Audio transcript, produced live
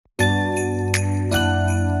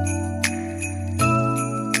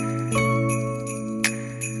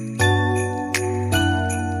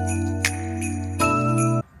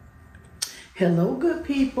Hello, good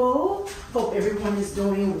people. Hope everyone is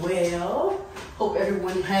doing well. Hope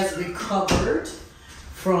everyone has recovered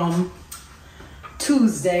from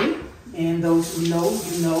Tuesday. And those who know,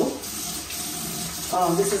 you know.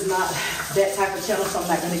 This is not that type of channel, so I'm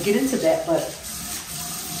not going to get into that. But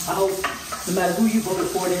I hope no matter who you voted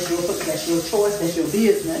for, that's your choice, that's your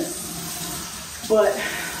business. But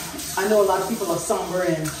I know a lot of people are somber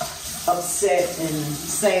and upset and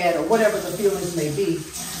sad or whatever the feelings may be.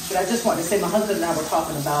 But I just want to say my husband and I were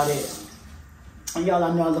talking about it. And y'all,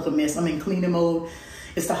 I know I look a mess. I'm in cleaning mode.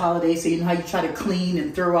 It's the holidays, so you know how you try to clean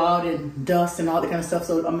and throw out and dust and all that kind of stuff.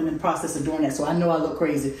 So I'm in the process of doing that. So I know I look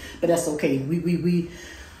crazy, but that's okay.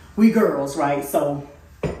 We girls, right? So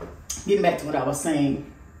getting back to what I was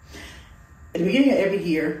saying. At the beginning of every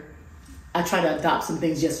year, I try to adopt some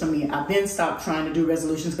things just for me. I've then stopped trying to do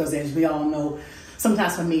resolutions because, as we all know,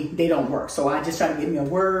 sometimes for me, they don't work. So I just try to give me a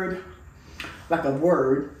word, like a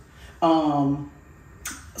word,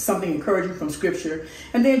 something encouraging from scripture,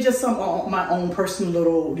 and then just some my own personal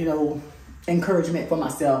little, you know, encouragement for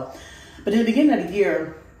myself. But in the beginning of the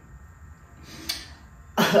year,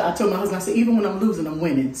 I told my husband, I said, even when I'm losing, I'm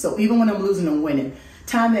winning. So even when I'm losing, I'm winning.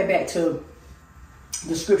 Tying that back to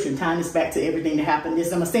the scripture, tying this back to everything that happened. I'm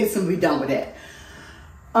gonna say something, be done with that.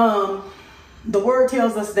 The word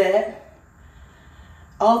tells us that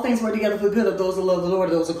all things work together for good of those who love the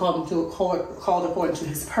Lord, those who called according to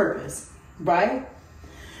his purpose, right?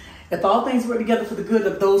 If all things work together for the good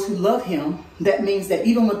of those who love him, that means that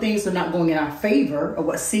even when things are not going in our favor, or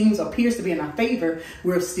what seems or appears to be in our favor,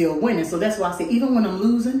 we're still winning. So that's why I say, even when I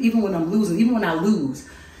lose, in the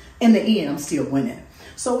end, I'm still winning.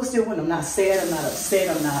 So we're still winning. I'm not sad, I'm not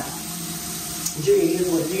upset, I'm not, it is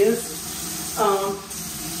what it is.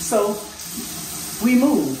 So we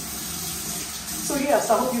move. So yes,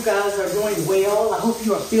 I hope you guys are doing well. I hope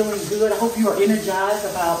you are feeling good. I hope you are energized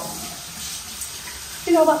about,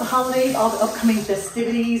 you know, about the holidays, all the upcoming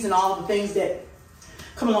festivities and all the things that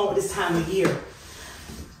come along with this time of year.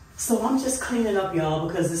 So I'm just cleaning up, y'all,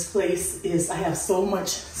 because this place is, I have so much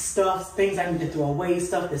stuff, things I need to throw away,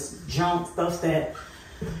 stuff that's junk, stuff that,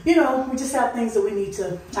 you know, we just have things that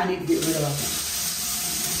I need to get rid of.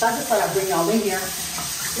 So I just thought I'd bring y'all in here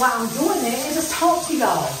while I'm doing that and just talk to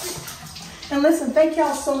y'all. And listen, thank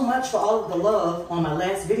y'all so much for all of the love on my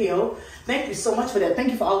last video. Thank you so much for that.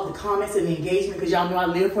 Thank you for all of the comments and the engagement, because y'all know I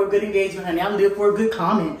live for a good engagement, honey. I live for a good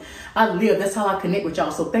comment. That's how I connect with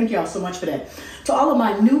y'all. So thank y'all so much for that. To all of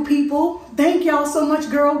my new people, thank y'all so much,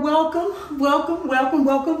 girl. Welcome, welcome, welcome,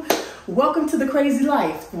 welcome. Welcome to the crazy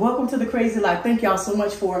life. Welcome to the crazy life. Thank y'all so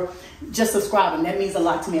much for just subscribing. That means a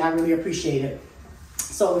lot to me. I really appreciate it.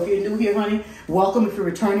 So if you're new here, honey, welcome. If you're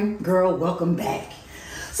returning, girl, welcome back.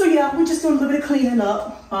 So yeah, we're just doing a little bit of cleaning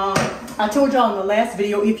up. I told y'all in the last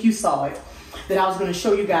video, if you saw it, that I was going to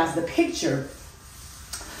show you guys the picture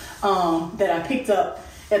that I picked up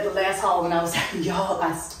at the last haul when I was like, y'all,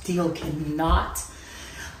 I still cannot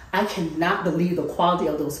believe the quality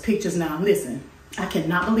of those pictures. Now listen, I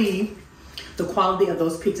cannot believe the quality of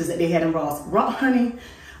those pictures that they had in Ross. Honey,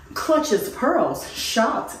 clutches, pearls,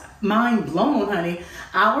 shocked, mind blown, honey.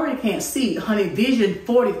 I already can't see, honey, vision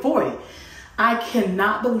 40/40. I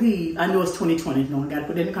cannot believe, I know it's 2020, no one got to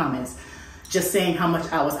put it in the comments, just saying how much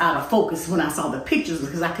I was out of focus when I saw the pictures,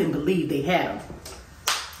 because I couldn't believe they had them.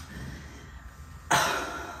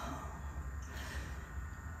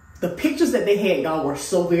 The pictures that they had, y'all, were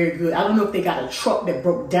so very good. I don't know if they got a truck that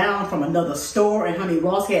broke down from another store, and honey,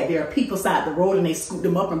 Ross had their people side the road and they scooped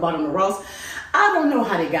them up and brought them to Ross. I don't know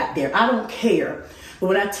how they got there. I don't care. But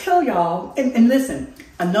when I tell y'all, and listen,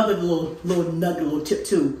 another little nugget, little tip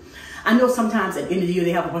too. I know sometimes at the end of the year,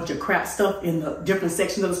 they have a bunch of crap stuff in the different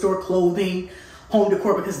sections of the store, clothing, home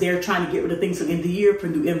decor, because they're trying to get rid of things from the end of the year for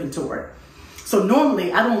new inventory. So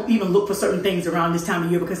normally I don't even look for certain things around this time of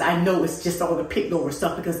year, because I know it's just all the picked over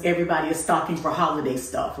stuff, because everybody is stocking for holiday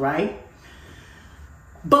stuff, right?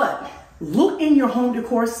 But look in your home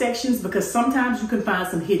decor sections, because sometimes you can find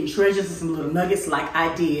some hidden treasures and some little nuggets, like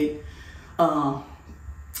I did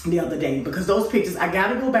the other day. Because those pictures, I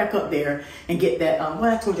gotta go back up there and get that,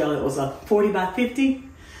 I told y'all it was a 40 by 50.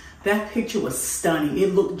 That picture was stunning.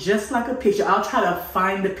 It looked just like a picture. I'll try to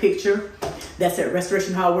find the picture that's at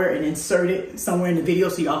Restoration Hardware and insert it somewhere in the video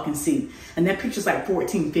so y'all can see. And that picture's like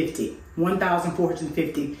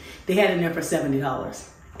 $1,450. They had it in there for $70.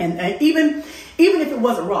 And even if it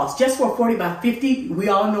wasn't Ross, just for a 40 by 50, we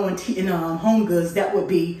all know in Home Goods, that would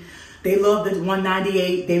be, they love the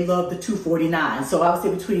 $198, they love the $249. So I would say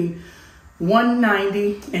between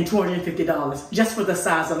 $190 and $250 just for the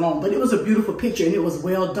size alone. But it was a beautiful picture and it was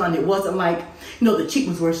well done. It wasn't like, you know, the cheap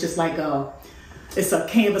ones where it's just like It's a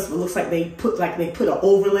canvas, but it looks like they put an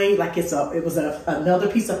overlay, like it was another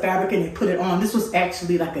piece of fabric and they put it on. This was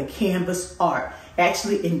actually like a canvas art,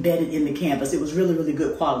 actually embedded in the canvas. It was really, really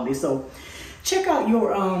good quality. So check out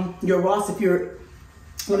your Ross if you're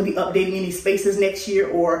going to be updating any spaces next year,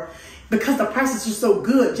 or because the prices are so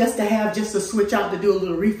good, just to switch out to do a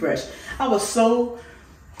little refresh. I was so,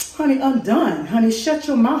 honey, undone. Honey, shut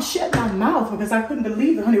your mouth, shut my mouth, because I couldn't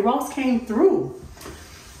believe it. Honey, Ross came through.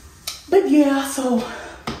 But yeah, so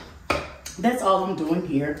that's all I'm doing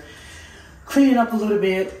here. Cleaning up a little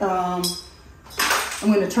bit. I'm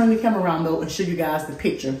going to turn the camera around though and show you guys the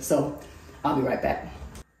picture. So I'll be right back.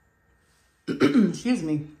 Excuse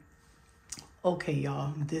me. Okay,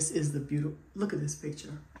 y'all, this is the beautiful, look at this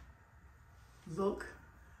picture. Look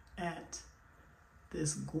at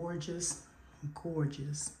this gorgeous,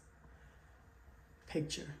 gorgeous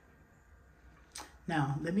picture.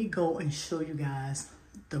 Now, let me go and show you guys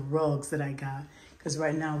the rugs that I got, because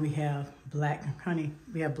right now we have black, honey,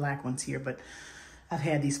 we have black ones here, but I've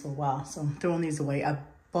had these for a while, so I'm throwing these away. I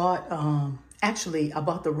bought, actually, I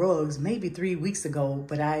bought the rugs maybe 3 weeks ago,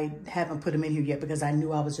 but I haven't put them in here yet because I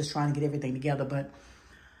knew I was just trying to get everything together. But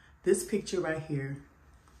this picture right here,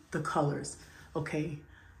 the colors, okay,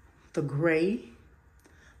 the gray,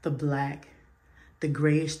 the black, the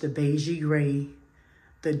grayish, the beigey gray,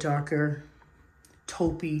 the darker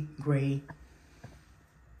taupey gray.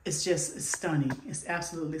 It's stunning. It's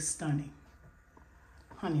absolutely stunning.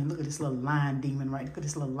 Honey, look at this little lion demon, right? Look at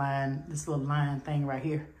this little lion thing right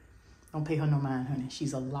here. Don't pay her no mind, honey.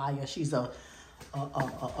 She's a liar. She's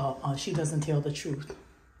she doesn't tell the truth.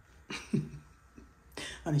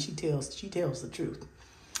 Honey, she tells the truth.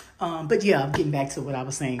 But yeah, I'm getting back to what I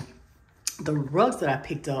was saying. The rugs that I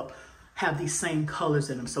picked up have these same colors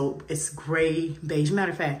in them. So it's gray, beige.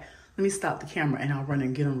 Matter of fact, let me stop the camera and I'll run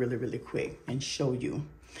and get them really, really quick and show you.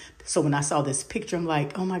 So when I saw this picture, I'm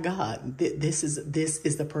like, oh my God, this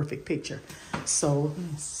is the perfect picture. So let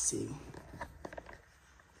me see.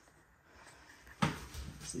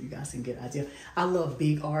 So you guys can get an idea. I love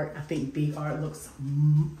big art. I think big art looks,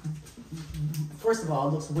 first of all,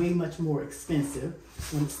 it looks way much more expensive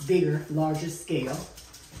when it's bigger, larger scale.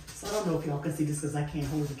 So I don't know if y'all can see this because I can't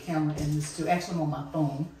hold the camera in this too. Actually, I'm on my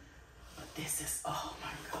phone. But this is, oh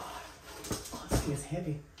my God. Oh, this thing is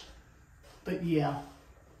heavy. But yeah,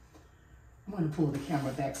 I'm going to pull the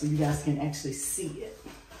camera back so you guys can actually see it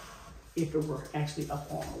if it were actually up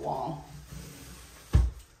on the wall.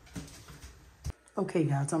 Okay,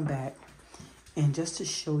 guys, I'm back. And just to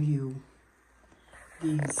show you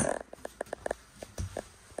these,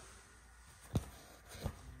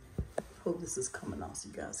 hope this is coming off so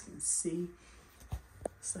you guys can see.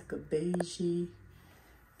 It's like a beigey.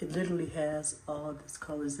 It literally has all these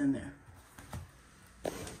colors in there.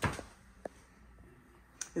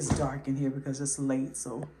 It's dark in here because it's late,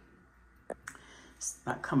 so it's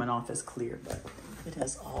not coming off as clear, but it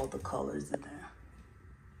has all the colors in there.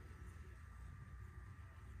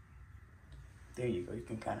 There you go. You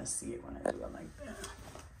can kind of see it when I do it like that.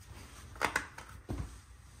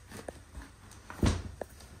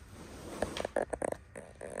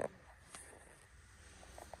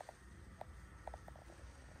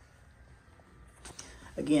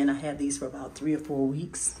 Again, I had these for about 3 or 4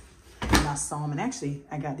 weeks. And I saw them, and actually,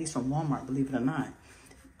 I got these from Walmart, believe it or not.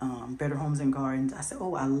 Better Homes and Gardens. I said,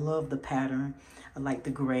 oh, I love the pattern. I like the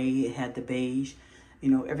gray. It had the beige. You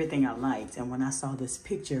know, everything I liked. And when I saw this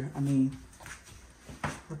picture, I mean,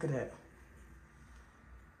 look at that.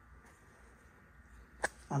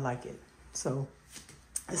 I like it. So,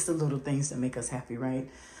 it's the little things that make us happy, right?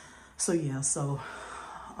 So, yeah, so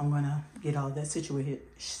I'm going to get all that situated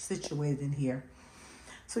in here.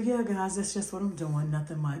 So, yeah, guys, that's just what I'm doing.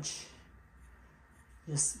 Nothing much.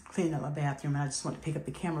 Just cleaning up my bathroom. And I just want to pick up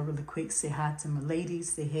the camera really quick, say hi to my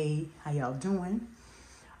ladies, say, hey, how y'all doing?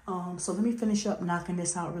 So let me finish up knocking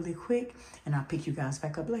this out really quick, and I'll pick you guys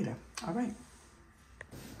back up later. All right.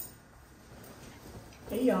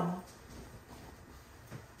 Hey, y'all.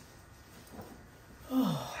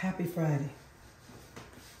 Oh, happy Friday.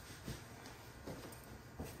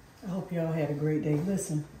 I hope y'all had a great day.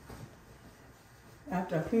 Listen,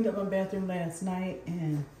 after I cleaned up my bathroom last night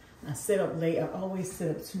and I set up late, I always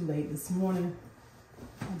set up too late. This morning,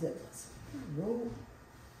 I did this roll.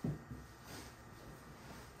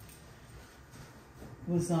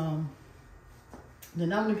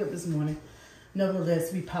 Then I'm looking up this morning.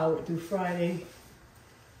 Nevertheless, we powered through Friday.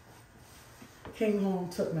 Came home,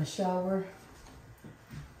 took my shower.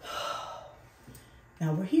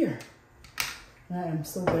 Now we're here. And I am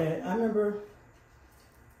so glad. I remember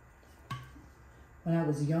when I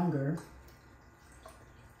was younger,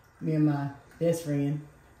 me and my best friend,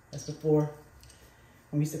 that's before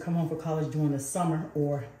when we used to come home for college during the summer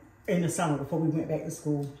or in the summer before we went back to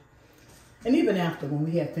school. And even after, when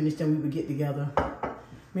we had finished and we would get together,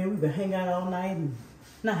 man, we would hang out all night and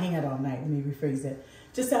not hang out all night, let me rephrase that.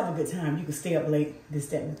 Just have a good time. You could stay up late, this,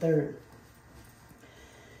 that, and the third.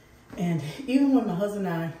 And even when my husband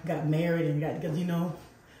and I got married and got together, you know,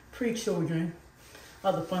 pre-children,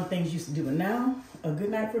 other fun things used to do. And now, a good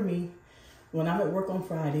night for me, when I'm at work on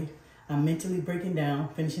Friday, I'm mentally breaking down,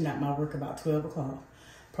 finishing out my work about 12 o'clock,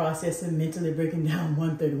 processing, mentally breaking down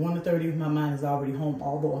 1:30. 1:30, my mind is already home,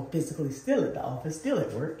 although I'm physically still at the office, still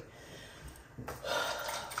at work.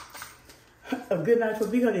 A good night for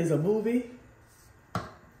me, honey, is a movie.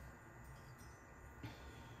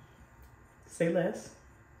 Say less.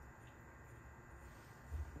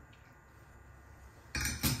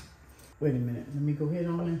 Wait a minute, let me go ahead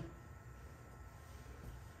on there.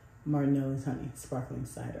 Martinelli's Honey Sparkling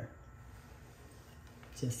Cider.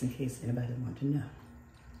 Just in case anybody wants to know.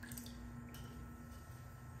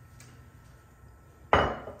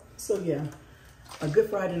 So yeah, a good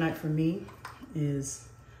Friday night for me is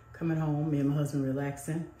coming home, me and my husband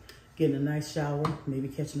relaxing, getting a nice shower, maybe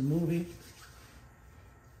catching a movie.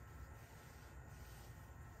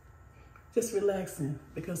 Just relaxing,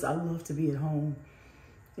 because I love to be at home.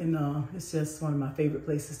 And it's just one of my favorite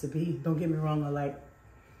places to be. Don't get me wrong, like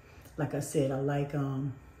I said, I like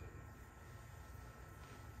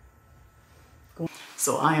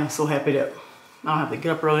so I am so happy that I don't have to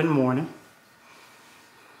get up early in the morning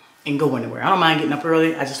and go anywhere. I don't mind getting up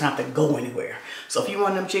early, I just don't have to go anywhere. So if you're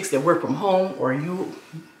one of them chicks that work from home, or you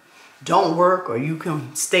don't work, or you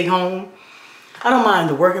can stay home, I don't mind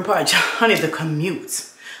the working part. Honey, the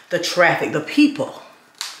commutes, the traffic, the people.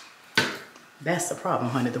 That's the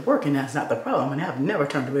problem, honey. The working, that's not the problem. And I've never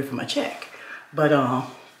turned away from a check. But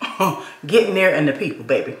getting there and the people,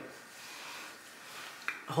 baby.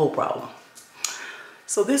 The whole problem.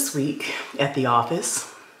 So this week at the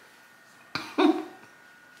office,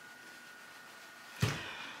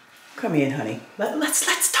 come in, honey.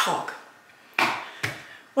 Let's talk.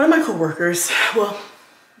 One of my coworkers, well,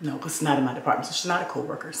 no, because it's not in my department, so she's not a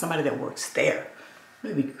coworker. Somebody that works there.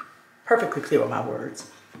 Let me be perfectly clear with my words.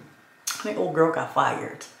 The old girl got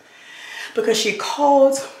fired because she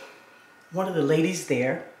called one of the ladies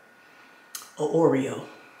there a Oreo.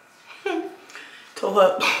 Told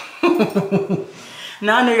her,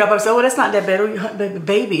 now I know y'all probably say, oh, that's not that bad.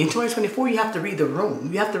 Baby, in 2024, you have to read the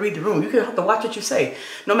room. You have to read the room. You have to watch what you say.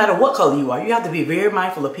 No matter what color you are, you have to be very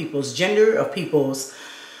mindful of people's gender, of people's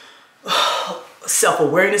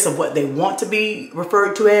self-awareness of what they want to be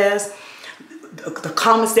referred to as. The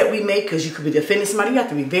comments that we make, because you could be offending somebody, you have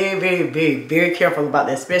to be very, very, very, very careful about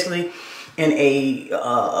that, especially in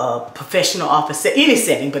a professional office, any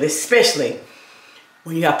setting, but especially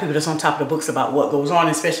when you have people that's on top of the books about what goes on,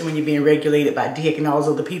 especially when you're being regulated by DIC and all those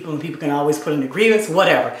other people, and people can always put in a grievance,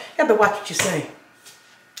 whatever. You have to watch what you say.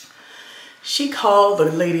 She called the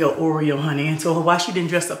lady an Oreo, honey, and told her why she didn't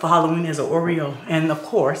dress up for Halloween as an Oreo. And of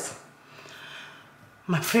course,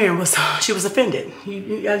 my friend she was offended.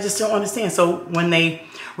 I just don't understand. So when they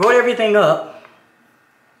wrote everything up,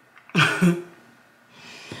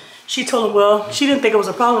 she told them, well, she didn't think it was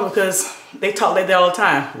a problem because they talk like that all the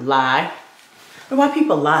time. Lie. But why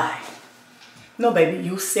people lie? No, baby,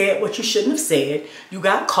 you said what you shouldn't have said. You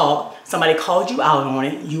got caught. Somebody called you out on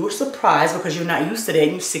it. You were surprised because you're not used to that.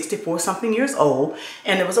 You're 64-something years old,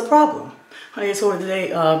 and there was a problem. Honey, I told her today,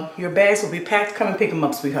 your bags will be packed. Come and pick them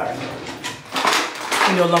up, sweetheart.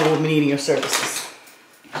 You no longer will be needing your services.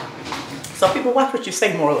 So people, watch what you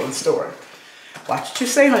say, moral of the story. Watch what you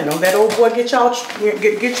say, honey. Don't let old boy get y'all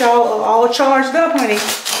all charged up, honey.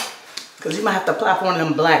 Because you might have to apply for one of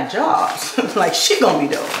them black jobs like she gonna be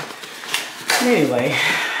doing. Anyway,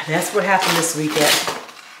 that's what happened this week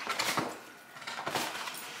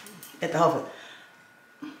at the office.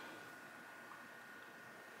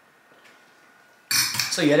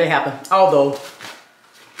 So yeah, that happened. Although,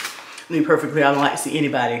 to be perfectly clear, I don't like to see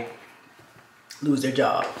anybody lose their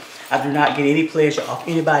job. I do not get any pleasure off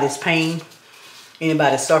anybody's pain,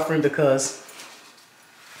 anybody's suffering, because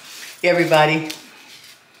everybody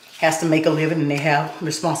has to make a living and they have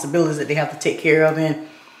responsibilities that they have to take care of, and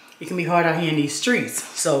it can be hard out here in these streets.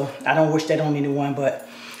 So I don't wish that on anyone, but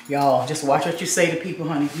y'all just watch what you say to people,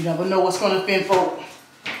 honey. You never know what's going to offend folk.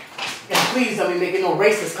 And please don't be making no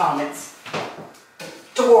racist comments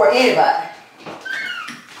toward anybody.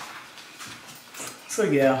 So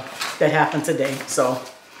yeah, that happened today. So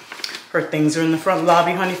her things are in the front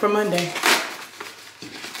lobby, honey, for Monday.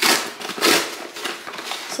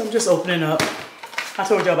 So I'm just opening up. I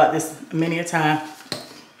told y'all about this many a time.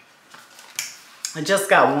 I just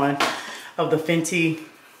got one of the Fenty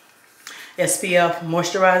SPF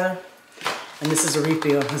moisturizer. And this is a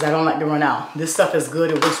refill because I don't like to run out. This stuff is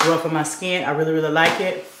good. It works well for my skin. I really, really like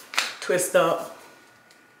it. Twist up,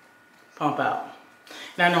 pump out.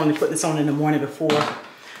 And I normally put this on in the morning before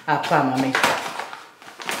I apply my makeup.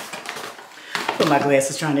 Put my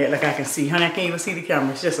glasses trying to act like I can see. Honey, I can't even see the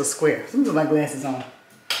camera. It's just a square. Let me put my glasses on.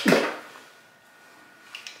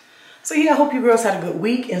 So yeah, I hope you girls had a good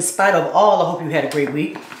week. In spite of all, I hope you had a great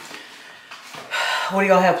week. What do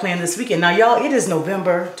y'all have planned this weekend? Now, y'all, it is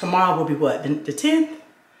November. Tomorrow will be what? The 10th?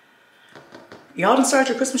 Y'all done start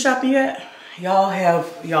your Christmas shopping yet?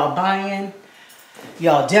 Y'all buying?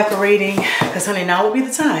 Y'all decorating? Because, honey, now would be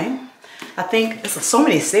the time. I think there's so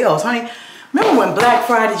many sales, honey. Remember when Black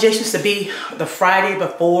Friday just used to be the Friday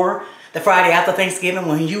before, the Friday after Thanksgiving,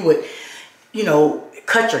 when you would, you know,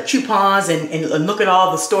 cut your coupons and look at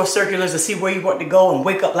all the store circulars to see where you want to go and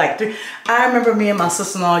wake up like 3. I remember me and my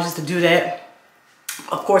sister-in-law used to do that.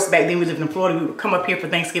 Of course, back then we lived in Florida. We would come up here for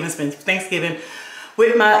Thanksgiving, spend Thanksgiving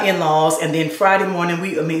with my in-laws, and then Friday morning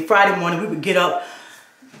we would get up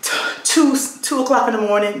 2 o'clock in the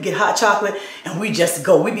morning, get hot chocolate, and we just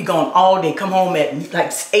go. We'd be gone all day. Come home at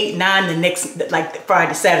like 8, 9 the next, like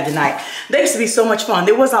Friday, Saturday night. They used to be so much fun.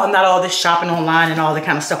 There was not all this shopping online and all the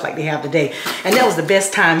kind of stuff like they have today. And that was the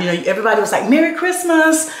best time. You know, everybody was like, Merry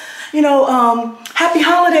Christmas, you know, Happy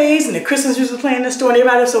Holidays, and the Christmas music was playing in the store, and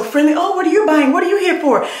everybody was so friendly. Oh, what are you buying? What are you here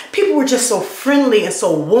for? People were just so friendly and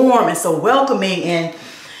so warm and so welcoming, and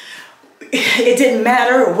it didn't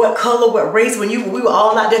matter what color, what race. We were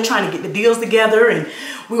all out there trying to get the deals together, and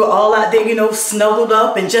we were all out there, you know, snuggled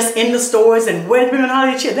up and just in the stores. And where the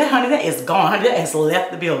holiday cheer, that honey, that is gone. Honey, that has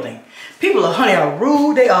left the building. People are, honey, are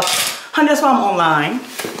rude. They are, honey, that's why I'm online.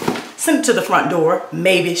 Send it to the front door.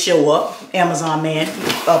 Maybe show up. Amazon man,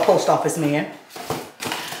 post office man.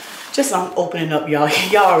 Just I'm opening up, y'all.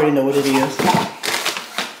 Y'all already know what it is.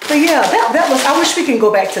 But yeah, that was. I wish we can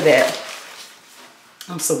go back to that.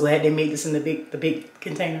 I'm so glad they made this in the big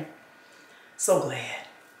container. So glad.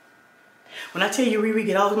 When I tell you Riri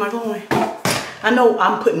get all of my going, I know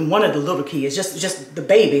I'm putting one of the little kids, just the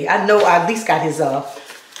baby. I know I at least got his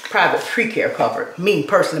private pre-care covered. Me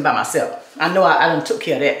personally by myself. I know I done took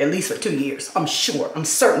care of that at least for 2 years. I'm sure. I'm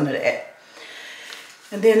certain of that.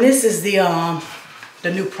 And then this is the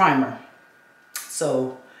new primer.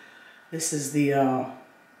 So this is the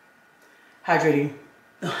hydrating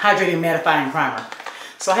mattifying primer.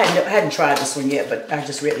 So I hadn't tried this one yet, but I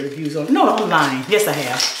just read the reviews on it. No, I'm lying. Yes, I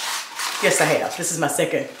have. Yes, I have. This is my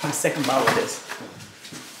second bottle of this.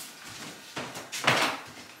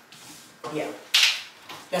 Yeah.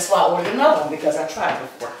 That's why I ordered another one, because I tried it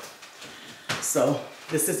before. So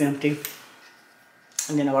this is empty.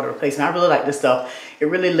 And then I ordered a replacement. I really like this stuff. It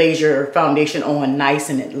really lays your foundation on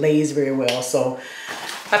nice, and it lays very well. So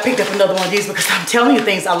I picked up another one of these because I'm telling you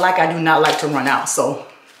things I like. I do not like to run out. So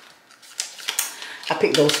I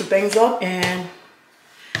picked those 2 things up, and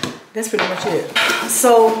that's pretty much it.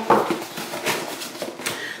 So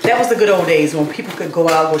that was the good old days when people could go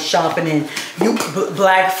out, go shopping, and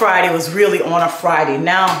Black Friday was really on a Friday.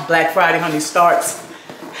 Now Black Friday, honey, starts.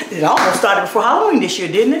 It almost started before Halloween this year,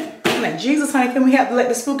 didn't it? I'm like, Jesus, honey, can we have to let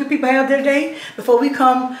the spooky people have their day before we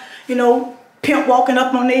come, you know, pimp walking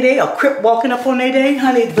up on their day or crip walking up on their day?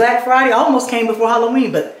 Honey, Black Friday almost came before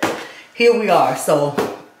Halloween, but here we are. So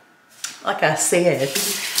like I said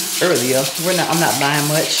earlier, I'm not buying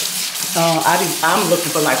much. I'm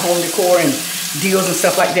looking for like home decor and deals and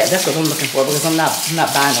stuff like that. That's what I'm looking for, because I'm not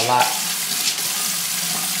buying a lot.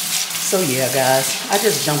 So yeah, guys, I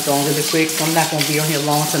just jumped on really quick. So I'm not gonna be on here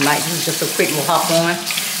long tonight. This is just a quick little hop on.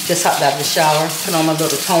 Just hopped out of the shower, put on my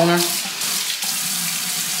little toner.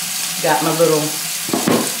 Got my little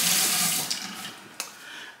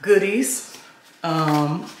goodies.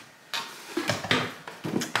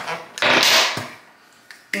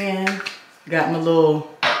 And got my little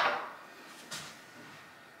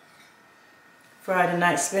Friday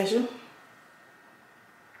night special.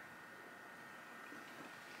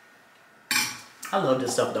 I love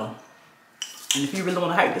this stuff though. And if you really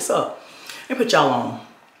want to hype this up, let me put y'all on.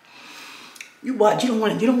 You don't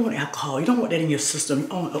want alcohol. You don't want that in your system.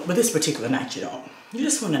 But this particular night you don't. You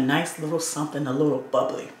just want a nice little something, a little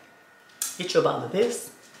bubbly. Get you a bottle of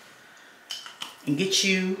this. And get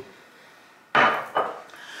you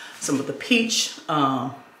some of the peach. It's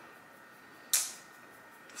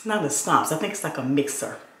not a stomps. I think it's like a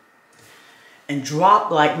mixer. And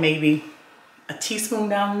drop like maybe a teaspoon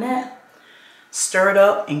down in that. Stir it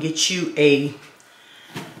up and get you a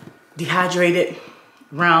dehydrated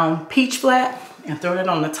round peach flat and throw it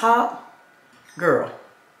on the top. Girl,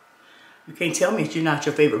 you can't tell me it's not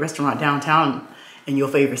your favorite restaurant downtown in your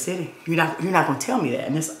favorite city. You're not gonna tell me that.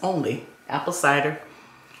 And it's only apple cider,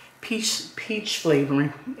 peach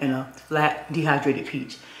flavoring, and a flat dehydrated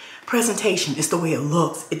peach. Presentation is the way it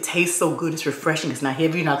looks. It tastes so good. It's refreshing. It's not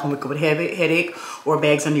heavy. You're not gonna wake up with a headache or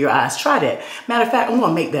bags under your eyes. Try that. Matter of fact, I'm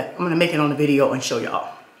gonna make that. I'm gonna make it on the video and show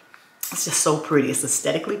y'all. It's just so pretty. It's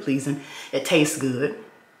aesthetically pleasing. It tastes good.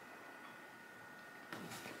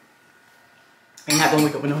 You're not gonna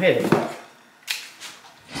wake up with no headache.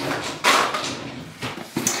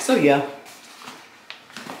 So yeah,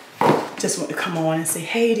 just want to come on and say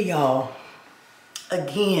hey to y'all.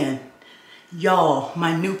 Again, y'all,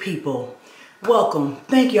 my new people, welcome.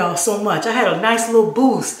 Thank y'all so much. I had a nice little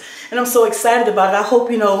boost and I'm so excited about it. I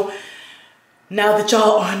hope, you know, now that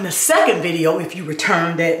y'all are on the second video, if you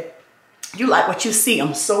return, that you like what you see.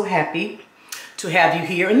 I'm so happy to have you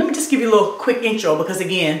here. And let me just give you a little quick intro, because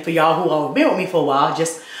again, for y'all who have been with me for a while,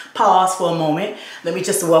 just pause for a moment. Let me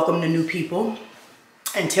just welcome the new people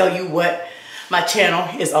and tell you what my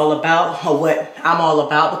channel is all about, or what I'm all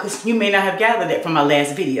about, because you may not have gathered it from my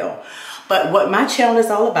last video. But what my channel is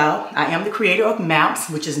all about, I am the creator of MAPS,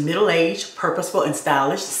 which is middle-aged, purposeful, and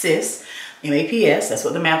stylish sis, MAPS, that's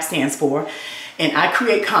what the MAP stands for. And I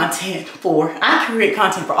create content for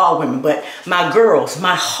all women, but my girls,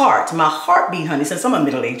 my heartbeat, honey, since I'm a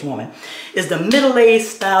middle-aged woman, is the middle-aged,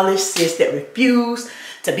 stylish sis that refuse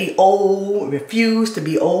to be old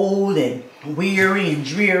and weary and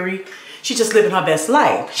dreary. She's just living her best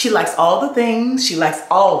life. She likes all the things. She likes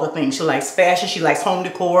fashion. She likes home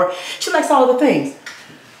decor. She likes all the things.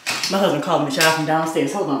 My husband called me from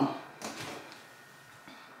downstairs. Hold on.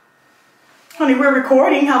 Honey, we're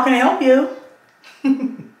recording. How can I help you?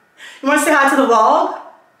 You want to say hi to the vlog?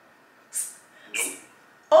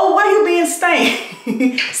 Oh, why are you being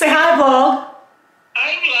stank? Say hi, vlog.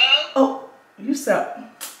 Hi, vlog. Oh, you suck.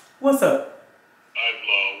 What's up? Hi,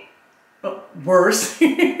 vlog. Oh, worse. The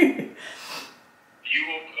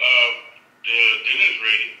dinner's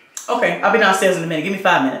ready. Okay, I'll be downstairs in a minute. Give me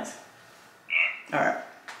 5 minutes. All right.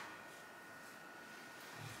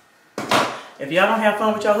 If y'all don't have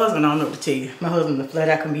fun with your husband, I don't know what to tell you. My husband's a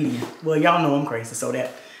flat-out comedian. Well, y'all know I'm crazy, so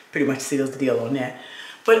that pretty much seals the deal on that.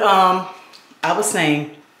 But I was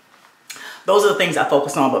saying, those are the things I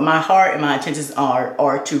focus on. But my heart and my intentions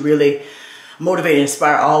are to really motivate and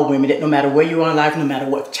inspire all women, that no matter where you are in life, no matter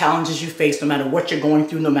what challenges you face, no matter what you're going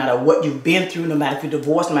through, no matter what you've been through, no matter if you're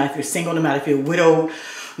divorced, no matter if you're single, no matter if you're widowed,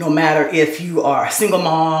 no matter if you are a single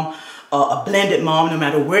mom, a blended mom, no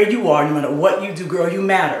matter where you are, no matter what you do, girl, you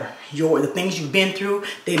matter. The things you've been through,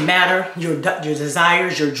 they matter. Your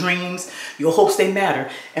desires, your dreams, your hopes, they matter.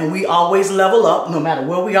 And we always level up, no matter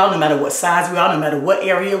where we are, no matter what size we are, no matter what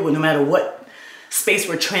area, no matter what space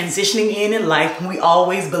we're transitioning in life. We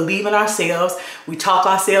always believe in ourselves. We talk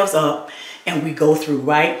ourselves up and we go through,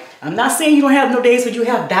 right? I'm not saying you don't have no days where you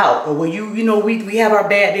have doubt, or where we have our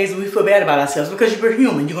bad days where we feel bad about ourselves, because we're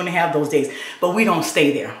human. You're going to have those days, but we don't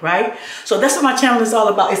stay there, right? So that's what my channel is all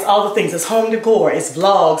about. It's all the things. It's home decor. It's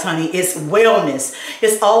vlogs, honey. It's wellness.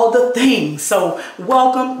 It's all the things. So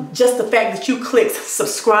welcome. Just the fact that you clicked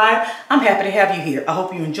subscribe, I'm happy to have you here. I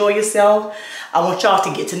hope you enjoy yourself. I want y'all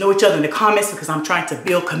to get to know each other in the comments, because I'm trying to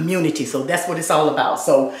build community. So that's what it's all about.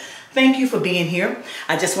 So thank you for being here.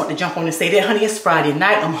 I just want to jump on and say that, honey, it's Friday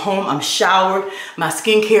night. I'm home. I'm showered. My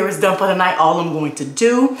skincare is done for the night. All I'm going to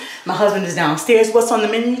do. My husband is downstairs. What's on the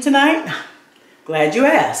menu tonight? Glad you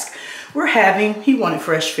asked. He wanted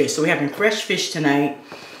fresh fish. So we're having fresh fish tonight.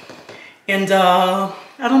 And I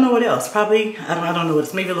don't know what else. Probably, I don't know what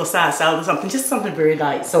it's. Maybe a little side salad or something. Just something very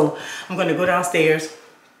light. So I'm going to go downstairs,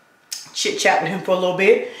 chit chat with him for a little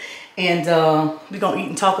bit. And we're going to eat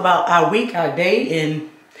and talk about our week, our day, and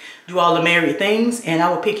do all the married things, and I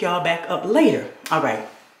will pick y'all back up later. All right.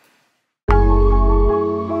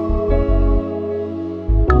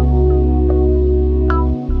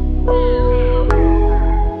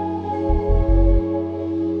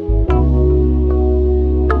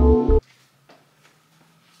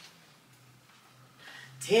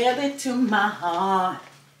 Tell it to my heart.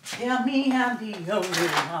 Tell me I'm the only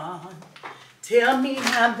one. Tell me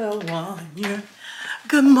I'm the one.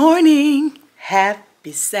 Good morning.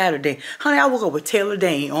 Happy Saturday. Honey, I woke up with Taylor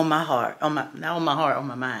Dane on my heart. Not on my heart, on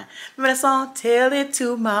my mind. Remember that song? Tell it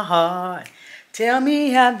to my heart. Tell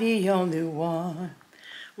me I'm the only one.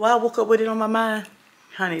 Why I woke up with it on my mind?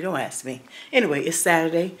 Honey, don't ask me. Anyway, it's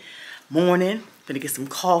Saturday morning. Gonna get some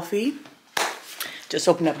coffee. Just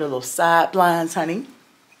open up the little side blinds, honey.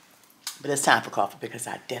 But it's time for coffee because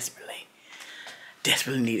I desperately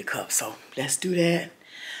need a cup. So let's do that.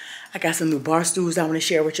 I got some new bar stools I want to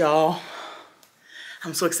share with y'all.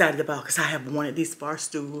 I'm so excited about, because I have wanted these bar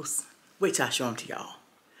stools. Wait till I show them to y'all.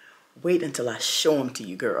 Wait until I show them to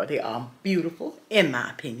you, girl. They are beautiful, in my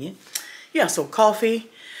opinion. yeah, so coffee.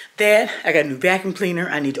 That, I got a new vacuum cleaner.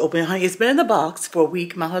 I need to open it, honey. It's been in the box for a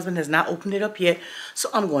week. My husband has not opened it up yet, so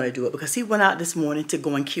I'm going to do it because he went out this morning to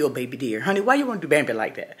go and kill baby deer. Honey, why you want to do Bambi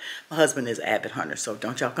like that? My husband is an avid hunter, so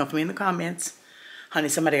don't y'all come for me in the comments. Honey,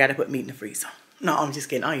 somebody got to put meat in the freezer. No, I'm just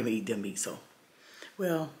kidding. I don't even eat them meat, so.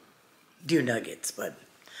 Well, deer nuggets, but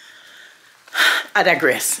I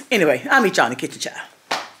digress. Anyway, I'll meet y'all in the kitchen, child.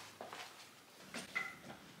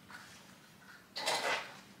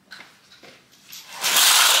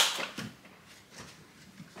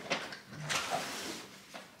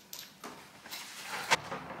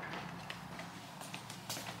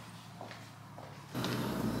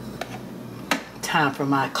 Time for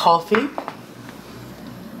my coffee.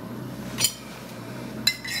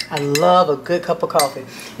 I love a good cup of coffee.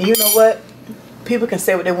 And you know what? People can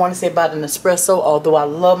say what they want to say about an espresso, although I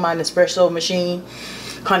love my Nespresso machine.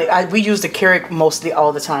 Honey, we use the Keurig mostly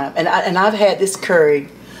all the time. And I've had this Keurig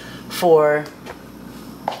for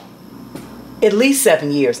at least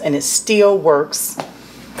 7 years, and it still works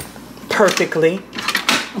perfectly.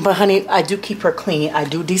 But honey, I do keep her clean. I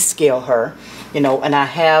do descale her. You know, and I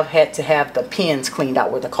have had to have the pins cleaned out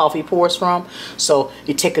where the coffee pours from. So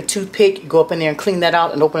you take a toothpick, you go up in there and clean that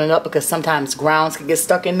out and open it up because sometimes grounds can get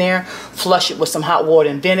stuck in there. Flush it with some hot water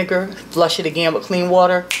and vinegar. Flush it again with clean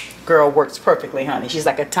water. Girl, works perfectly, honey. She's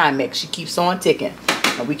like a time mix. She keeps on ticking.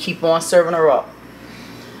 And we keep on serving her up.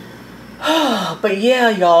 But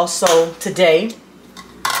yeah, y'all. So today,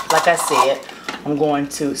 like I said, I'm going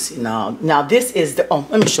to see now this is the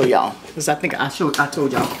let me show y'all because I think I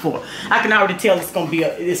told y'all before. I can already tell it's gonna be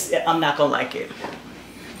I'm not gonna like it.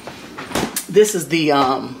 This is the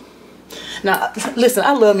now listen,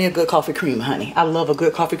 I love me a good coffee creamer, honey. I love a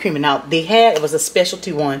good coffee creamer. Now it was a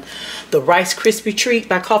specialty one, the Rice Krispie Treat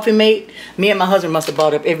by Coffee Mate. Me and my husband must have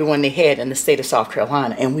bought up every one they had in the state of South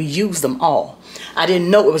Carolina, and we used them all. I didn't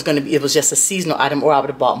know it was just a seasonal item, or I would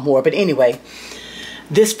have bought more. But anyway,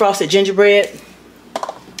 this frosted gingerbread.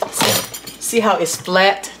 See how it's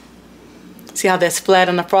flat? See how that's flat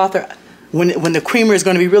on the frother? When the creamer is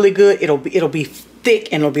going to be really good, it'll be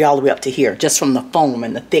thick and it'll be all the way up to here, just from the foam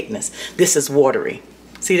and the thickness. This is watery.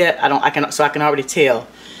 See that? I can already tell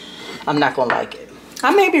I'm not gonna like it.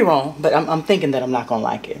 I may be wrong, but I'm thinking that I'm not gonna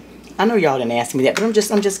like it. I know y'all didn't ask me that, but I'm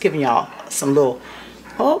just giving y'all some little.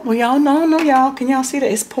 Oh, well, y'all know, y'all. Can y'all see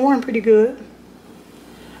that? It's pouring pretty good.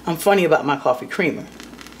 I'm funny about my coffee creamer.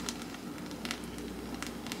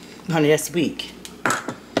 Honey, that's weak.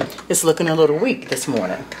 It's looking a little weak this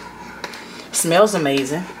morning. Smells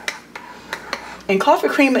amazing. And coffee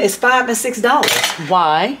creamer is $5 and $6.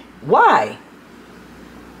 Why? Why?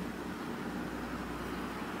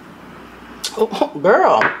 Oh,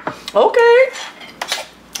 girl. Okay.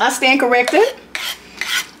 I stand corrected.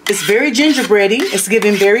 It's very gingerbready. It's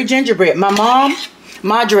giving very gingerbread. My mom,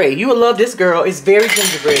 Madre, you will love this, girl. It's very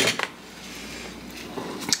gingerbread.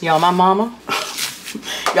 Y'all, my mama.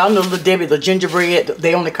 Y'all know Little Debbie, the gingerbread.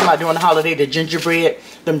 They only come out during the holiday. The gingerbread,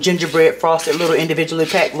 them gingerbread frosted little individually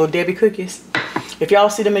packed Little Debbie cookies. If y'all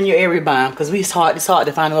see them in your area, buy them, because it's hard to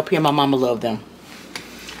find them up here. My mama loved them.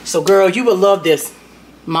 So, girl, you would love this.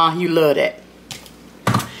 Ma, you love that.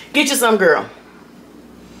 Get you some, girl.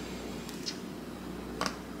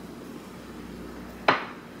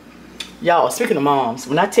 Y'all, speaking of moms,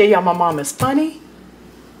 when I tell y'all my mom is funny,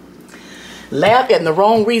 laugh at the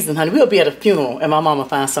wrong reason, honey. We'll be at a funeral and my mama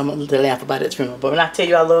finds something to laugh about at the funeral. But when I tell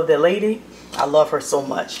you I love that lady, I love her so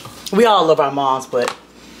much. We all love our moms, but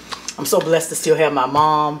I'm so blessed to still have my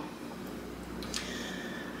mom.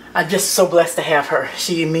 I'm just so blessed to have her.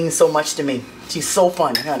 She means so much to me. She's so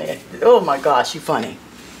funny, honey. Oh my gosh, she's funny.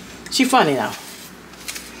 She's funny now.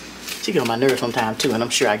 She get on my nerves sometimes too, and I'm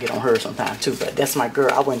sure I get on her sometimes too, but that's my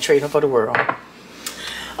girl. I wouldn't trade her for the world.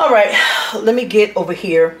 All right, let me get over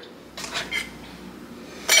here,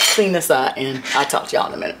 clean this out, and I'll talk to y'all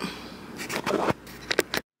in a minute.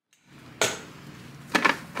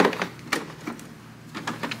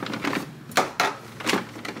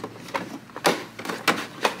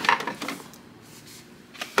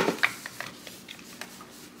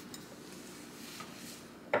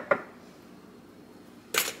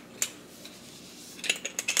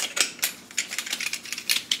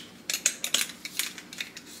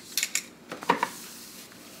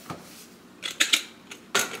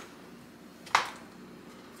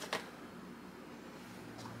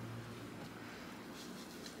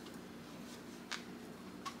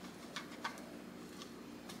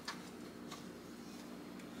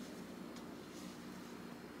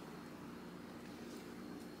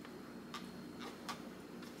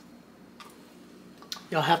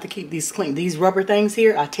 Y'all have to keep these clean. These rubber things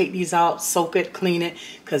here, I take these out, soak it, clean it,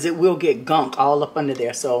 because it will get gunk all up under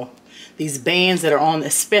there. So these bands that are on,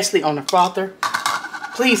 especially on the frother,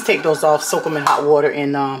 please take those off, soak them in hot water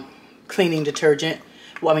and cleaning detergent.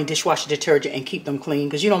 Well, I mean dishwasher detergent, and keep them clean,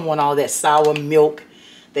 because you don't want all that sour milk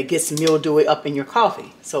that gets mildewy up in your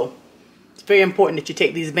coffee. So it's very important that you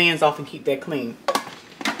take these bands off and keep that clean,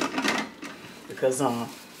 because you'll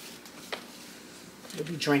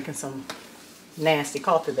be drinking some nasty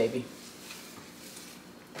coffee, baby.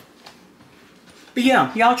 But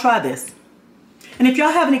yeah, y'all try this. And if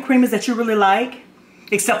y'all have any creamers that you really like,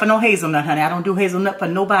 except for no hazelnut, honey. I don't do hazelnut for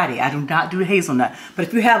nobody. I do not do hazelnut. But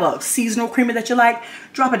if you have a seasonal creamer that you like,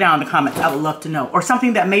 drop it down in the comments. I would love to know. Or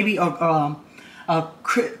something that maybe a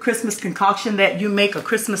Christmas concoction that you make, a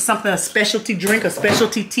Christmas something, a specialty drink, a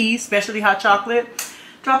specialty tea, specialty hot chocolate.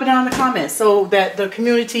 Drop it down in the comments so that the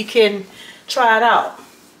community can try it out.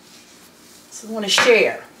 So we want to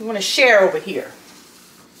share. We want to share over here.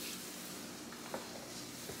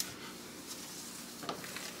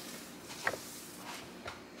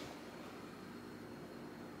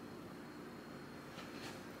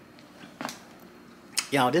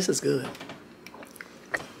 Y'all, this is good.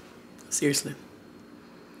 Seriously.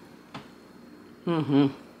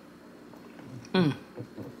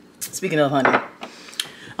 Speaking of honey,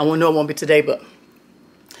 I won't know it won't be today, but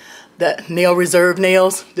that nail reserve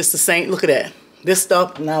nails, this the same. Look at that. This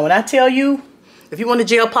stuff. Now, when I tell you, if you want a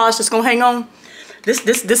gel polish that's gonna hang on,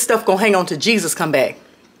 this stuff gonna hang on till Jesus come back.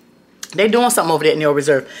 They're doing something over there at Nail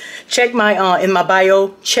Reserve. Check my in my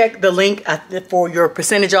bio. Check the link for your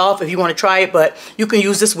percentage off if you want to try it. But you can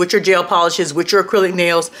use this with your gel polishes, with your acrylic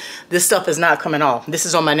nails. This stuff is not coming off. This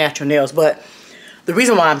is on my natural nails. But the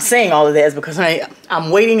reason why I'm saying all of that is because I'm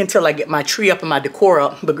waiting until I get my tree up and my decor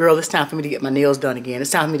up. But girl, it's time for me to get my nails done again.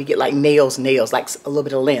 It's time for me to get like nails, like a little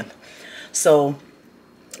bit of length. So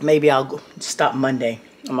maybe I'll go stop Monday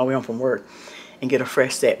on my way home from work and get a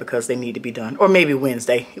fresh set because they need to be done. Or maybe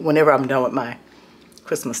Wednesday, whenever I'm done with my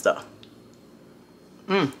Christmas stuff.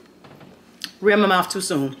 Ran my mouth too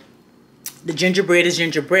soon. The gingerbread is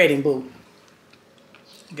gingerbreading, boo.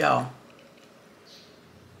 Go.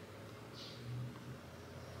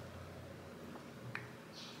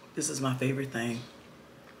 This is my favorite thing.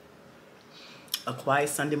 A quiet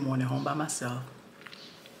Sunday morning home by myself.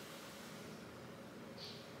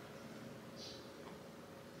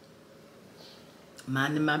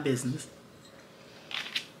 Minding my business.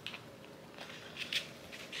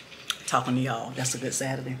 Talking to y'all. That's a good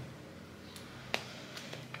Saturday.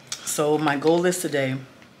 So my goal list today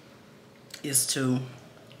is to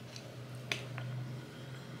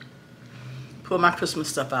put my Christmas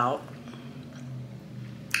stuff out.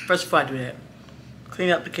 First, before I do that,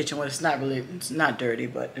 clean up the kitchen. Well, it's not dirty,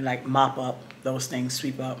 but like mop up those things,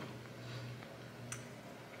 sweep up.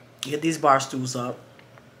 Get these bar stools up.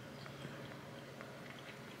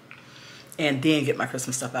 And then get my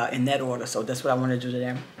Christmas stuff out in that order. So that's what I want to do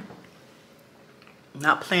today.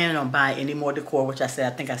 Not planning on buying any more decor, which I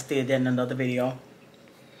said I think I stated that in another video. I'm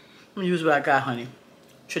going to use what I got, honey.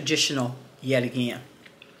 Traditional yet again.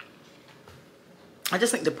 I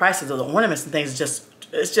just think the prices of the ornaments and things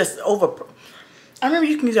it's just over. I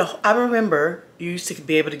remember you used to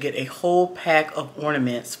be able to get a whole pack of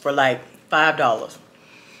ornaments for like $5.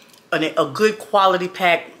 A good quality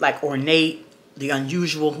pack, like ornate, the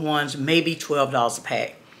unusual ones, maybe $12 a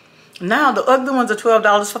pack. Now the ugly ones are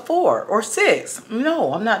 $12 for 4 or 6.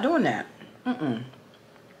 No, I'm not doing that.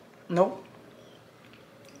 Nope.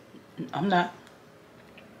 I'm not.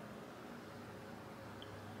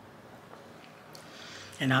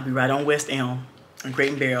 And I'll be right on West Elm and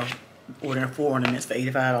Great and Barrel ordering 4 ornaments for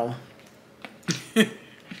 $85.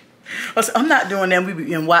 So I'm not doing that.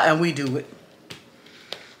 And we do it.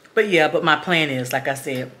 But yeah, but my plan is, like I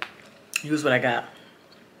said, use what I got.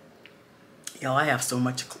 Y'all, I have so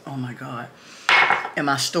much, oh my God. In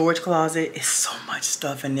my storage closet, it's so much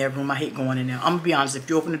stuff in there. I hate going in there. I'm gonna be honest, if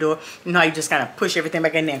you open the door, you know how you just kind of push everything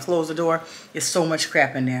back in there and close the door? It's so much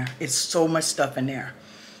crap in there. It's so much stuff in there.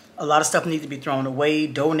 A lot of stuff needs to be thrown away,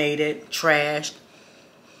 donated, trashed.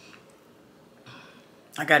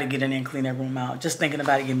 I gotta get in there and clean that room out. Just thinking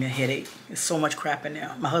about it gives me a headache. There's so much crap in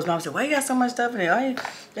there. My husband always said, why you got so much stuff in there? I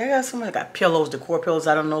got so much. I got pillows, decor pillows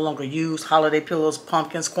I don't no longer use, holiday pillows,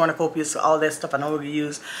 pumpkins, cornucopias, all that stuff I no longer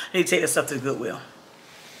use. I need to take that stuff to the Goodwill.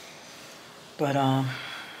 But I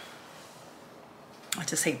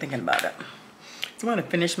just hate thinking about it. So I'm gonna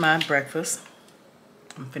finish my breakfast.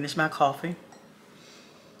 I'm gonna finish my coffee.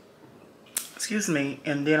 Excuse me,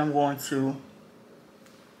 and then I'm going to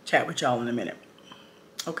chat with y'all in a minute.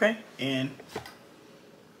 Okay, and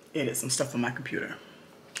edit some stuff on my computer.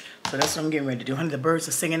 So that's what I'm getting ready to do. Honey, the birds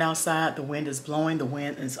are singing outside. The wind is blowing. The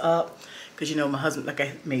wind is up. Because you know my husband, like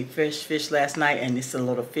I made fish last night, and it's a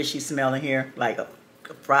little fishy smell in here, like a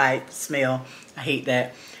fried smell. I hate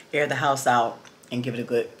that. Air the house out and give it a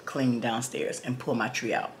good clean downstairs and pull my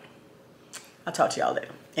tree out. I'll talk to y'all later.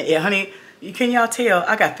 And yeah, honey, can y'all tell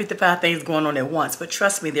I got 55 things going on at once, but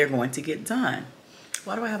trust me, they're going to get done.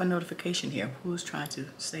 Why do I have a notification here? Who's trying to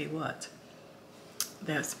say what?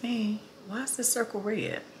 That's me. Why is this circle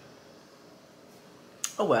red?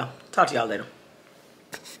 Oh well, talk to y'all later.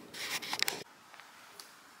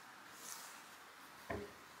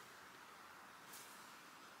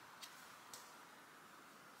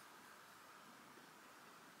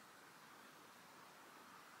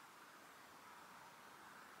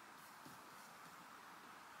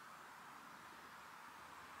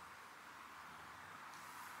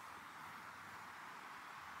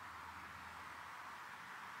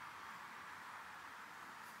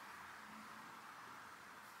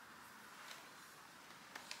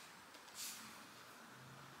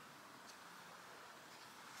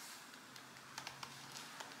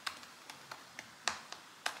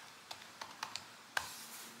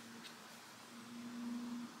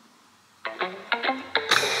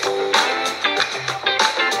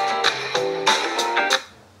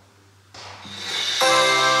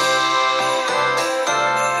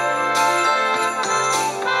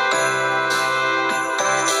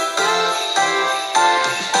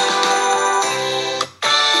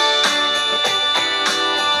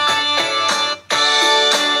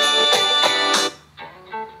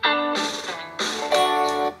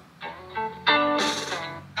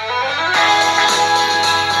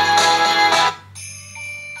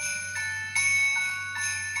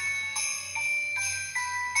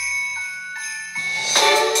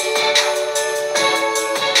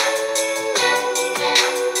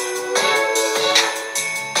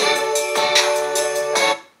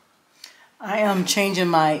 I'm changing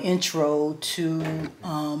my intro to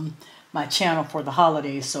my channel for the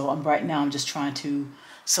holidays. So right now I'm just trying to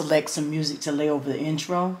select some music to lay over the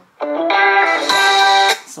intro.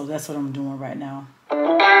 So that's what I'm doing right now.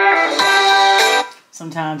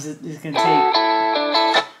 Sometimes it can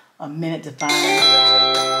take a minute to find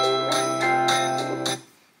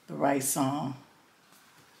the right song.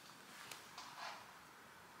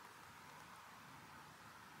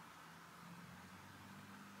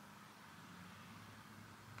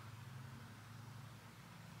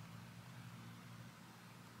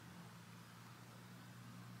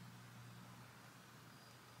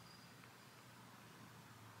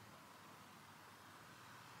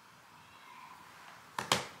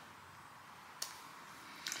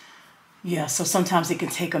 Yeah, so sometimes it can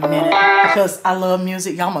take a minute because I love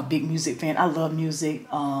music. Y'all, I'm a big music fan. I love music.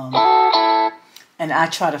 And I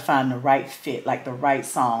try to find the right fit, like the right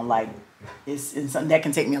song. Like it's something that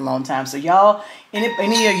can take me a long time. So y'all, any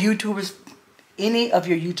of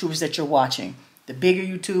your YouTubers that you're watching, the bigger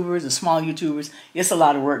YouTubers, the small YouTubers, it's a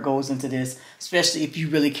lot of work goes into this, especially if you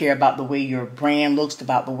really care about the way your brand looks,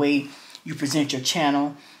 about the way you present your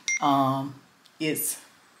channel.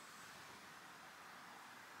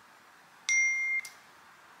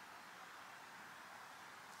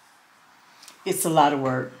 It's a lot of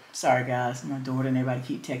work. Sorry guys, my daughter and everybody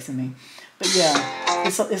keep texting me. But yeah,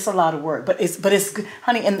 it's a lot of work. But it's good.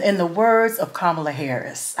 Honey, in the words of Kamala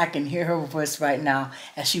Harris, I can hear her voice right now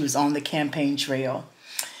as she was on the campaign trail.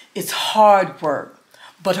 It's hard work,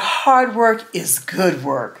 but hard work is good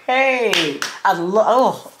work. Hey, I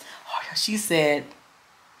love, she said,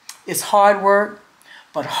 it's hard work,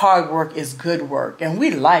 but hard work is good work. And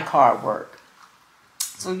we like hard work.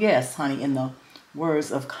 So yes, honey, in the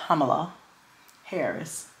words of Kamala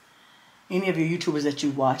Harris, any of your YouTubers that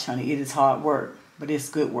you watch, honey, it is hard work, but it's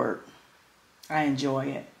good work. I enjoy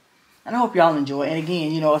it. And I hope y'all enjoy it. And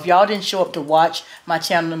again, you know, if y'all didn't show up to watch my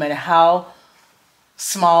channel, no matter how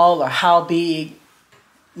small or how big,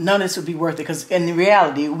 none of this would be worth it. Because in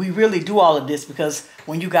reality, we really do all of this because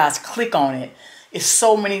when you guys click on it, it's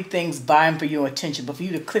so many things vying for your attention. But for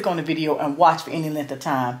you to click on the video and watch for any length of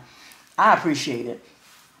time, I appreciate it.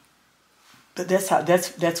 But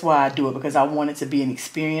that's why I do it, because I want it to be an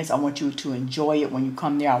experience. I want you to enjoy it when you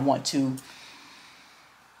come there. I want it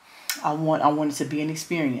to be an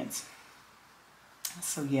experience.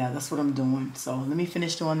 So yeah, that's what I'm doing. So let me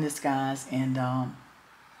finish doing this, guys, and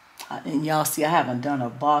y'all see I haven't done a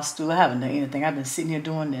boss stool. I haven't done anything. I've been sitting here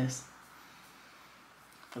doing this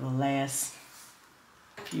for the last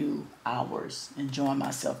few hours, enjoying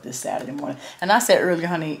myself this Saturday morning. And I said earlier,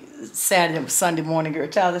 honey, Sunday morning, girl,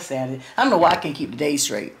 child, it's Saturday. I don't know why I can't keep the day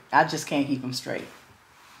straight. I just can't keep them straight.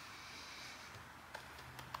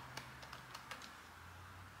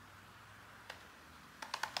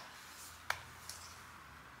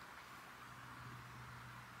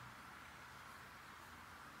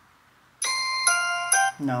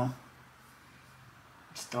 No.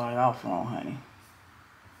 Started off wrong, honey.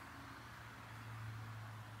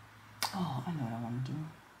 Oh, I know what I want to do.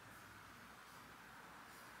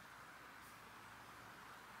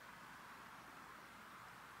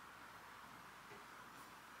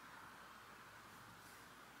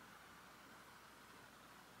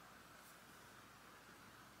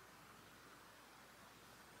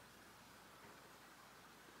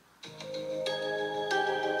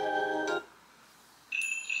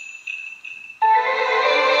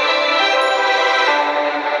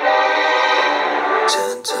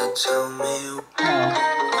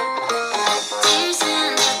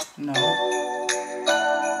 No.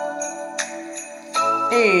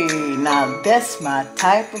 Hey, now that's my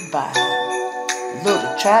type of vibe.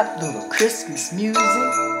 Little trap, little Christmas music.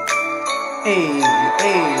 Hey,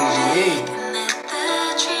 hey, hey.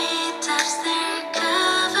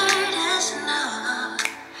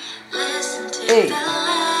 Hey,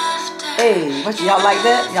 hey, what y'all like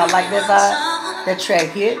that? Y'all like that vibe? That track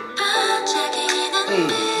hit? Hey.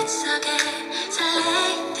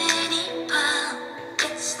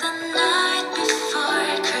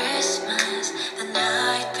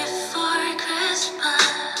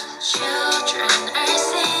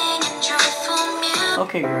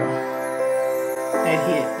 Okay, girl. That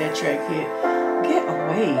hit. That track hit. Get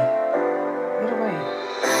away. Get away.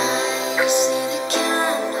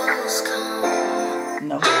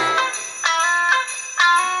 No.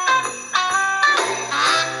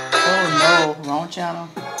 Oh no. Wrong channel.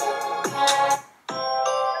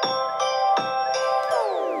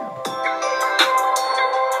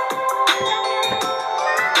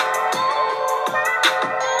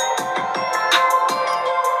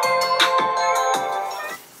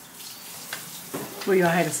 Well, y'all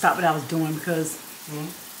had to stop what I was doing because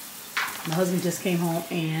my husband just came home,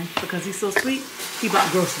 and because he's so sweet, he bought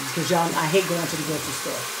groceries. Because y'all, I hate going to the grocery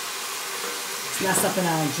store. It's not something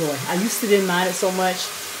I enjoy. I used to didn't mind it so much.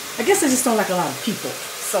 I guess I just don't like a lot of people.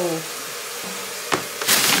 So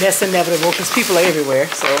that's inevitable because people are everywhere.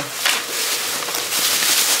 So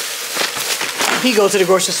he goes to the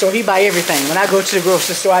grocery store. He buy everything. When I go to the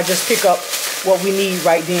grocery store, I just pick up what we need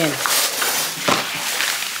right then.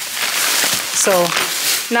 So,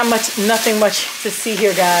 nothing much to see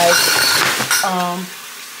here, guys.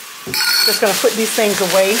 Just gonna put these things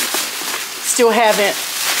away. Still haven't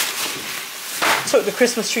took the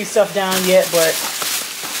Christmas tree stuff down yet, but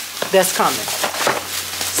that's coming.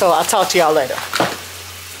 So I'll talk to y'all later.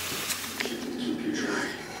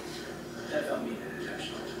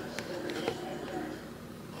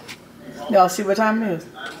 Y'all see what time it is?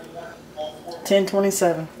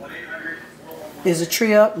 10:27. Is the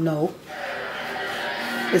tree up? No.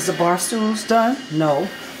 Is the bar stools done? No.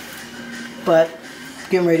 But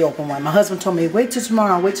getting ready to open one. My husband told me, wait till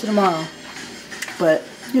tomorrow, wait till tomorrow. But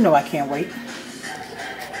you know I can't wait.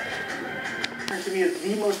 To me, it's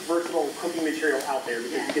the most versatile cooking material out there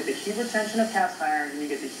because you get the heat retention of cast iron and you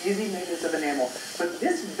get the easy maintenance of enamel. But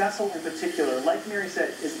this vessel in particular, like Mary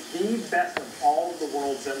said, is the best of all of the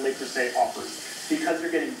worlds that Le Creuset offers because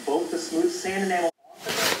you're getting both the smooth sand enamel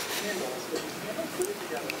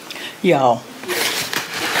Y'all,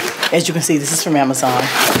 as you can see, this is from Amazon.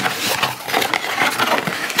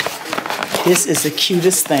 This is the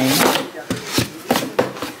cutest thing.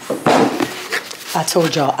 I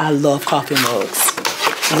told y'all I love coffee mugs.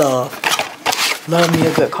 Love me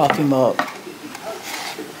a good coffee mug.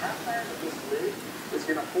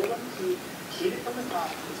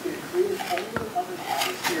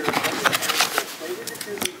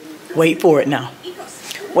 Wait for it now.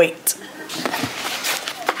 Wait.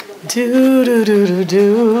 Do do do do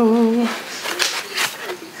do.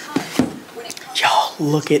 Y'all,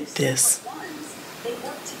 look at this.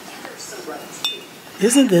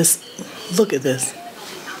 Isn't this? Look at this.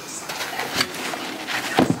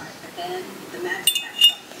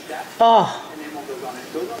 Oh,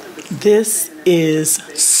 this is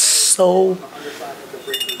so.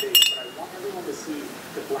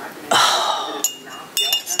 Oh.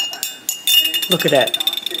 Look at that.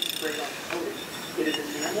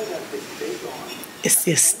 It's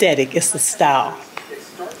the aesthetic. It's the style.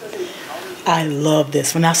 I love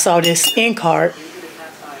this. When I saw this in cart,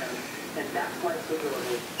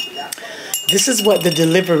 this is what the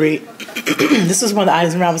delivery, this is one of the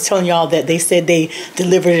items when I was telling y'all that they said they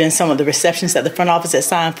delivered it in some of the receptions at the front office that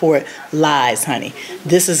signed for it. Lies, honey.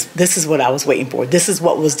 This is what I was waiting for. This is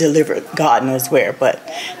what was delivered. God knows where, but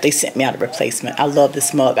they sent me out a replacement. I love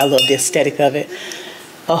this mug. I love the aesthetic of it.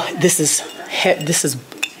 Oh, this is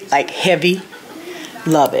like heavy.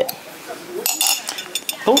 Love it.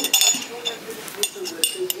 Oh,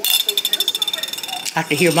 I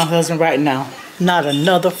can hear my husband right now. Not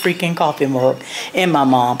another freaking coffee mug. And my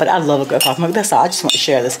mom. But I love a good coffee mug. That's all. I just want to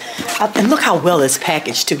share this. And look how well it's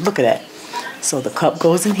packaged too. Look at that. So the cup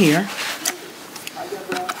goes in here.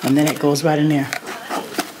 And then it goes right in there.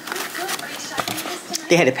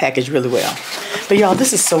 They had it packaged really well. But y'all,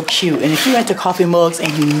 this is so cute. And if you're into coffee mugs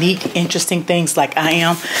and unique, interesting things like I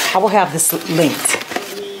am, I will have this linked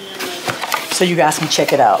so you guys can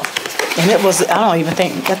check it out. And it was, I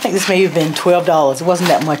think this may have been $12. It wasn't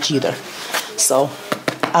that much either. So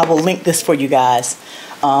I will link this for you guys.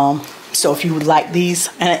 So if you would like these,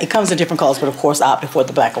 and it comes in different colors, but of course I opted for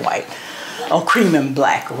the black and white, or cream and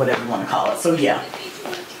black, or whatever you want to call it. So yeah.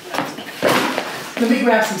 Let me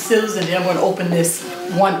grab some Stools and then I'm going to open this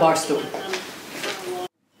one bar stool.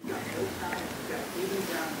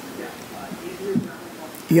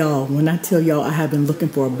 Y'all, when I tell y'all I have been looking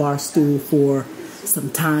for a bar stool for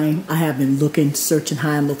some time, I have been looking, searching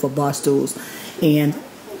high and low for bar stools. And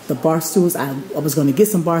the bar stools, I was going to get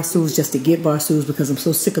some bar stools just to get bar stools because I'm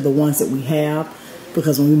so sick of the ones that we have.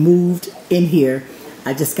 Because when we moved in here,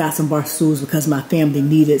 I just got some bar stools because my family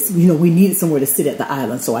needed, we needed somewhere to sit at the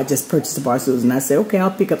island. So I just purchased the bar stools and I said, okay, I'll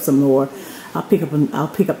pick up some more. I'll pick up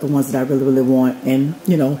the ones that I really, really want. And,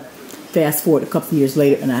 fast forward a couple of years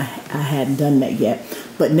later and I hadn't done that yet.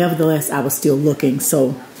 But nevertheless, I was still looking. So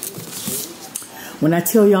when I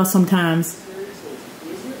tell y'all sometimes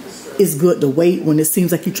it's good to wait when it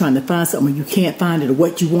seems like you're trying to find something and you can't find it or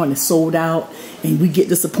what you want is sold out and we get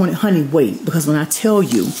disappointed, honey, wait. Because when I tell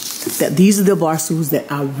you that these are the bar stools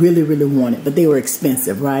that I really, really wanted, but they were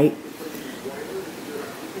expensive, right?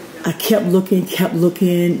 I kept looking.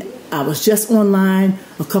 I was just online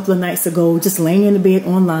a couple of nights ago, just laying in the bed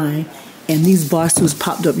online, and these bar stools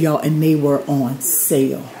popped up, y'all, and they were on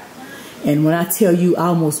sale. And when I tell you I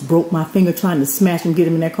almost broke my finger trying to smash them, get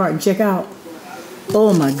them in that cart and check out,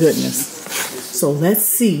 oh my goodness. So let's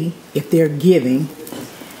see if they're giving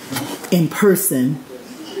in person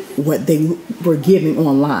what they were giving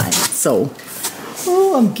online. So,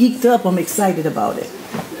 oh, I'm geeked up. I'm excited about it.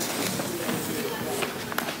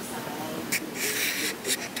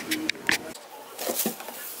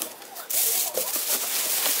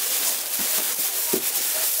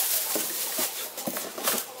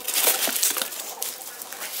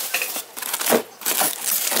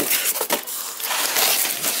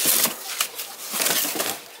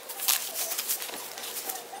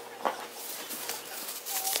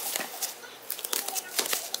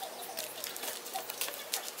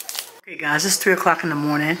 Okay guys, it's 3 o'clock in the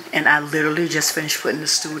morning and I literally just finished putting the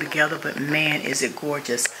stool together, but man, is it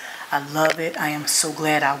gorgeous. I love it. I am so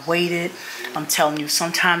glad I waited. I'm telling you,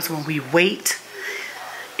 sometimes when we wait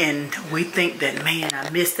and we think that, man, I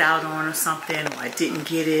missed out on or something, or I didn't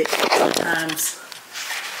get it, sometimes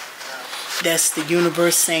that's the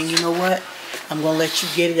universe saying, you know what, I'm going to let you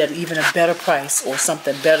get it at even a better price or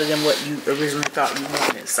something better than what you originally thought you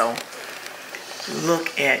wanted. So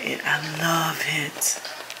look at it. I love it.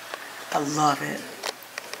 I love it.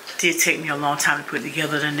 It did take me a long time to put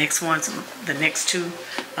together the next ones, the next two.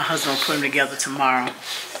 My husband will put them together tomorrow.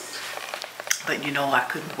 But I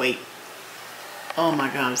couldn't wait. Oh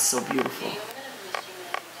my God, it's so beautiful.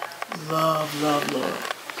 Love, love, love.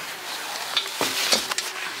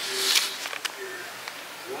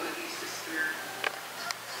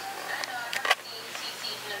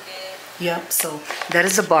 Yep, so that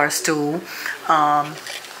is a bar stool.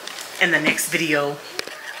 In the next video,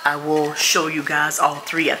 I will show you guys all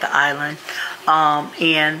three at the island.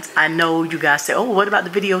 And I know you guys say, oh, what about the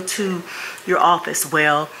video to your office?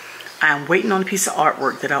 Well, I'm waiting on a piece of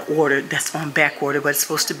artwork that I ordered that's on back order, but it's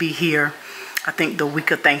supposed to be here, I think, the week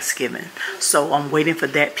of Thanksgiving. So I'm waiting for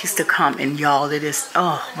that piece to come. And y'all, it is,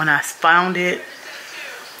 oh, when I found it,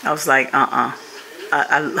 I was like, I'll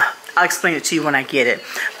explain it to you when I get it.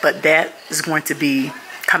 But that is going to be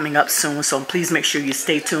coming up soon, so please make sure you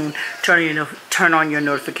stay tuned. Turn on your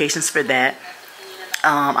notifications for that.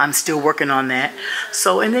 I'm still working on that.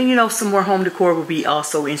 So, and then some more home decor will be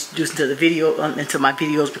also introduced into the video, into my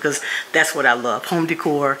videos, because that's what I love: home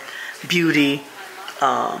decor, beauty,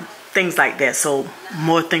 things like that. So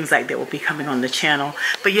more things like that will be coming on the channel.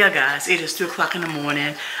 But yeah, guys, it is 3 o'clock in the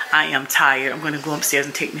morning. I am tired. I'm going to go upstairs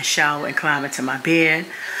and take a shower and climb into my bed.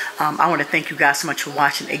 I want to thank you guys so much for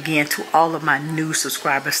watching. Again, to all of my new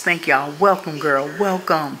subscribers, thank y'all. Welcome, girl.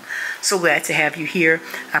 Welcome. So glad to have you here.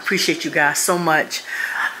 I appreciate you guys so much.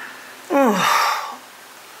 Oh,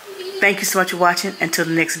 thank you so much for watching. Until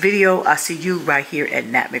the next video, I'll see you right here at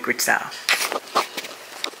Natmcrichstyle.